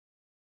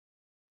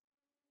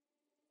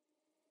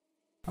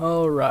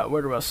Alright,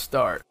 where do I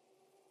start?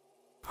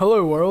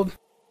 Hello world.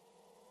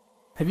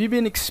 Have you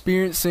been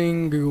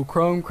experiencing Google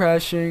Chrome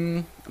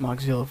crashing,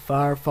 Mozilla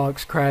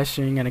Firefox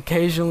crashing, and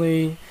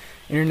occasionally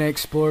Internet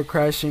Explorer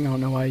crashing? I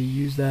don't know why you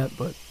use that,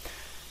 but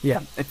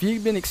yeah. If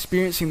you've been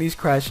experiencing these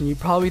crashing, you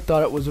probably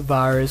thought it was a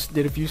virus,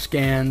 did a few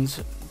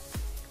scans,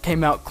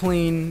 came out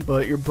clean,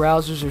 but your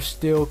browsers are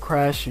still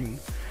crashing.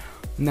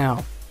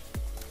 Now,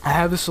 I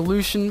have a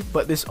solution,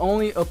 but this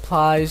only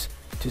applies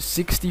to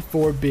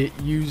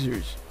 64-bit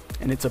users,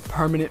 and it's a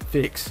permanent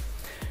fix.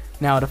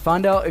 Now, to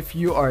find out if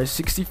you are a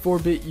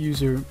 64-bit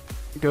user,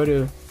 go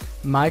to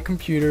My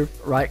Computer,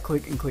 right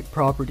click and click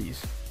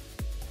Properties.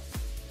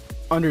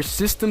 Under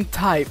System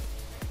Type,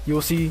 you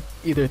will see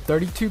either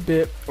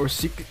 32-bit or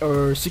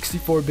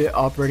 64-bit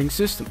operating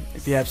system.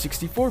 If you have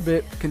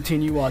 64-bit,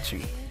 continue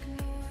watching.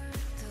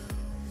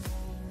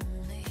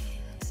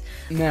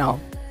 Now,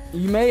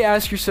 you may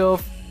ask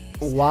yourself,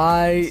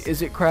 why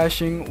is it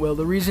crashing? Well,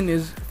 the reason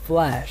is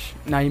Flash.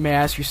 Now you may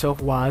ask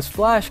yourself, why is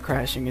Flash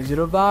crashing? Is it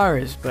a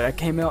virus? But I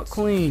came out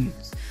clean.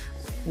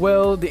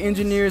 Well, the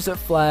engineers at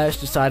Flash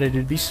decided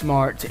it'd be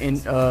smart to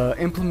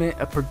implement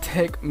a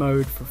protect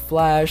mode for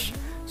Flash,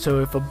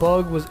 so if a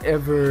bug was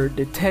ever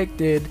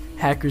detected,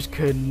 hackers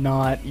could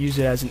not use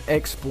it as an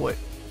exploit.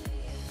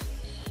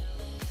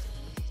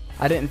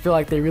 I didn't feel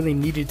like they really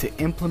needed to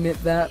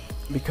implement that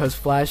because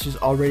Flash is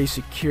already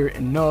secure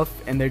enough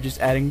and they're just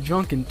adding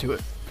junk into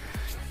it.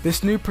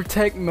 This new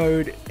protect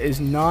mode is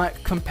not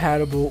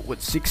compatible with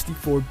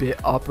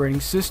 64-bit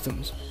operating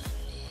systems,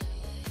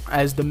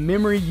 as the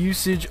memory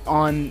usage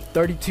on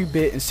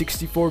 32-bit and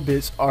 64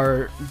 bits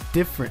are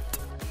different,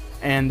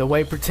 and the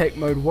way protect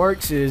mode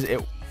works is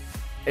it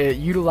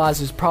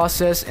utilizes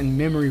process and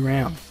memory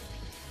RAM.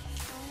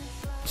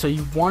 So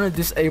you want to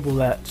disable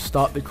that to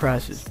stop the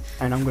crashes,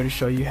 and I'm going to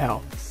show you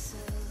how.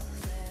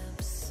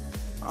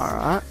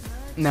 Alright,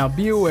 now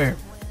be aware,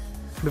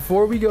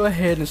 before we go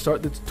ahead and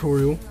start the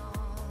tutorial,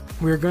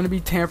 we're going to be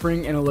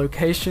tampering in a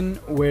location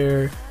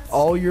where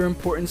all your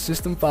important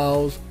system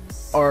files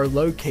are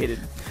located.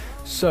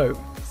 So,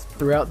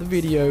 throughout the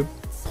video,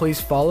 please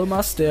follow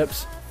my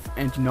steps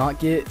and do not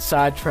get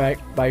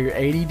sidetracked by your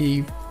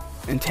ADD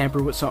and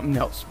tamper with something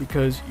else,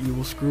 because you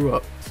will screw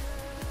up.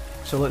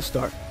 So let's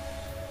start.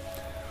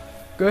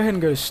 Go ahead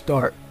and go to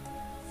Start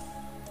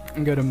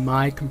and go to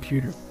My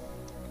Computer.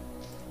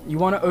 You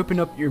want to open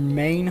up your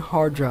main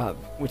hard drive,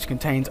 which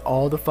contains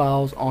all the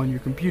files on your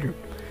computer.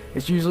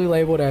 It's usually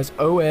labeled as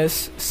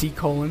OS C: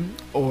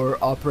 or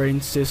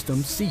Operating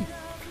System C,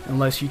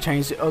 unless you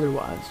changed it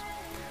otherwise.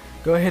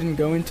 Go ahead and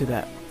go into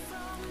that.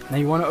 Now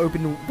you want to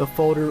open the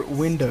folder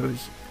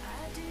Windows.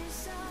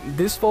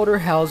 This folder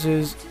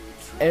houses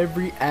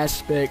every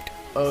aspect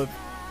of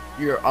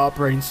your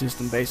operating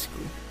system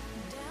basically.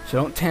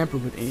 So don't tamper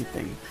with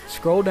anything.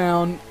 Scroll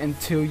down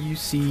until you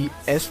see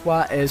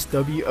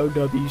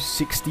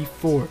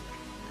SYSWOW64.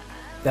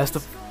 That's the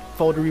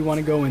folder you want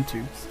to go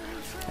into,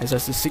 as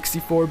that's the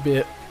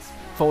 64-bit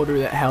folder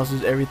that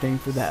houses everything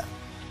for that.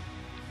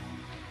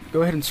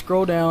 Go ahead and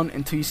scroll down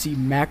until you see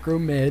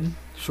Macromed,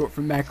 short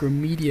for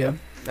Macromedia,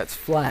 that's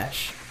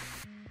Flash.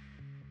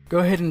 Go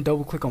ahead and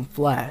double click on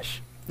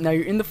Flash. Now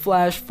you're in the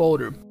Flash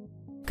folder.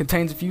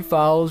 Contains a few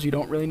files, you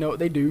don't really know what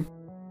they do.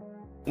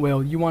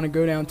 Well, you want to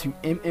go down to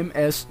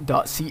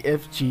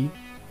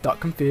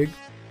mms.cfg.config,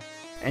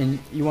 and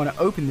you want to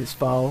open this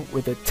file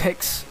with a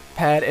text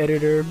pad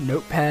editor,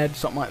 notepad,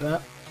 something like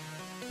that.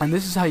 And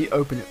this is how you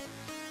open it.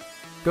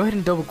 Go ahead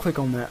and double click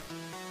on that.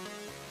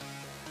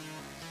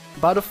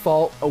 By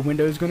default, a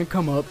window is going to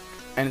come up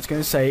and it's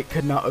going to say it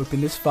could not open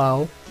this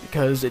file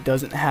because it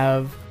doesn't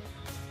have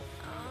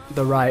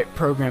the right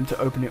program to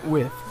open it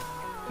with.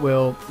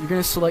 Well, you're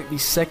going to select the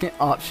second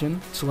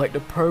option, select a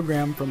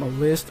program from a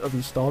list of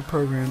installed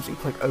programs and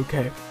click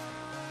OK.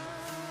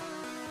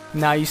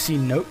 Now you see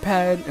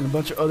Notepad and a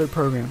bunch of other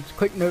programs.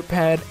 Click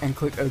Notepad and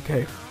click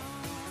OK.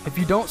 If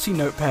you don't see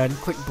Notepad,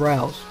 click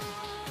Browse.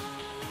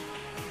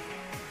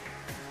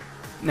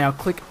 Now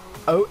click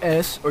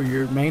OS, or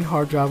your main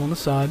hard drive on the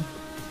side,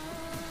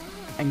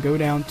 and go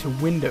down to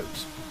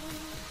Windows.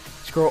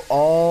 Scroll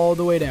all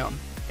the way down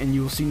and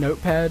you will see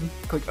Notepad.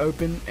 Click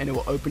Open and it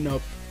will open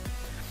up.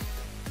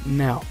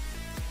 Now,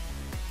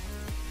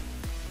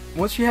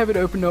 once you have it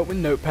opened up with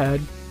Notepad,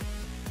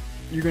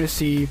 you're going to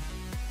see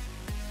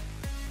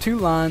two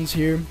lines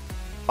here: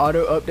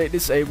 Auto Update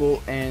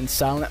Disable and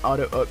Silent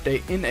Auto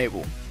Update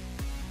Enable.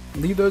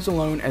 Leave those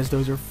alone, as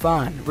those are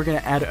fine. We're going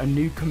to add a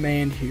new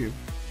command here.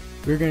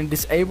 We're going to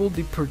disable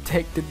the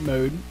protected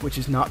mode, which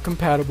is not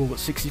compatible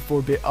with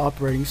 64-bit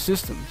operating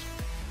systems.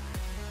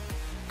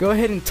 Go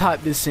ahead and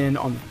type this in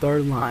on the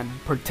third line: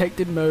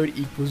 protected mode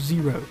equals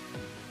 0.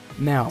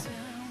 Now,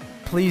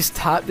 please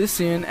type this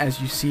in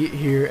as you see it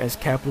here, as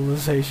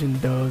capitalization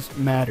does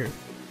matter.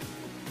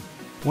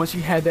 Once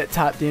you have that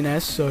typed in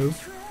as so,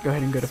 go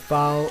ahead and go to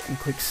File and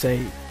click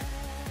Save.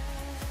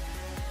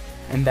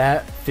 And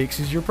that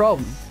fixes your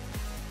problem.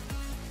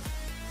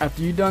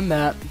 After you've done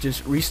that,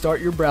 just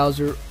restart your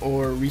browser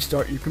or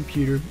restart your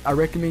computer. I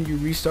recommend you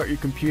restart your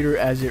computer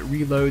as it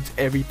reloads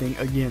everything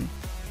again.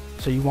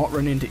 so you won't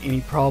run into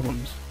any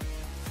problems.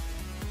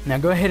 Now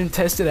go ahead and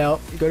test it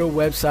out. Go to a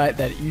website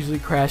that it usually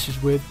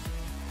crashes with,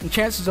 and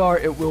chances are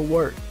it will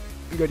work.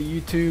 You go to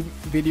YouTube,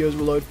 videos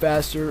will load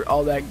faster,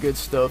 all that good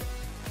stuff.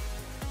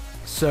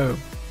 So,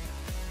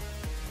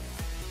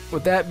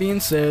 with that being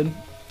said,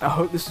 I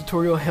hope this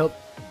tutorial helped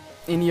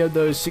any of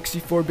those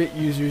 64-bit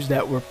users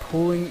that were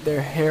pulling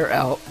their hair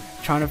out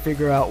trying to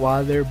figure out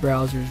why their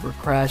browsers were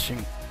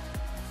crashing.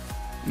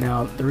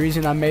 Now, the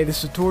reason I made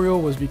this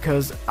tutorial was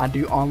because I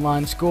do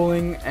online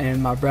schooling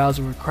and my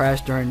browser would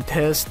crash during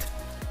test,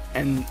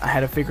 and I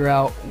had to figure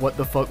out what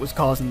the fuck was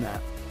causing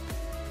that.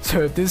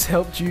 So if this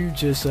helped you,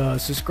 just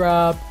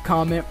subscribe,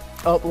 comment,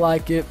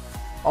 like it,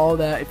 all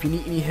that. If you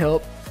need any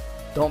help,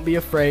 don't be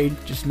afraid,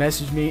 just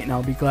message me and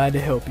I'll be glad to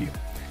help you.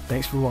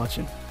 Thanks for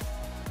watching.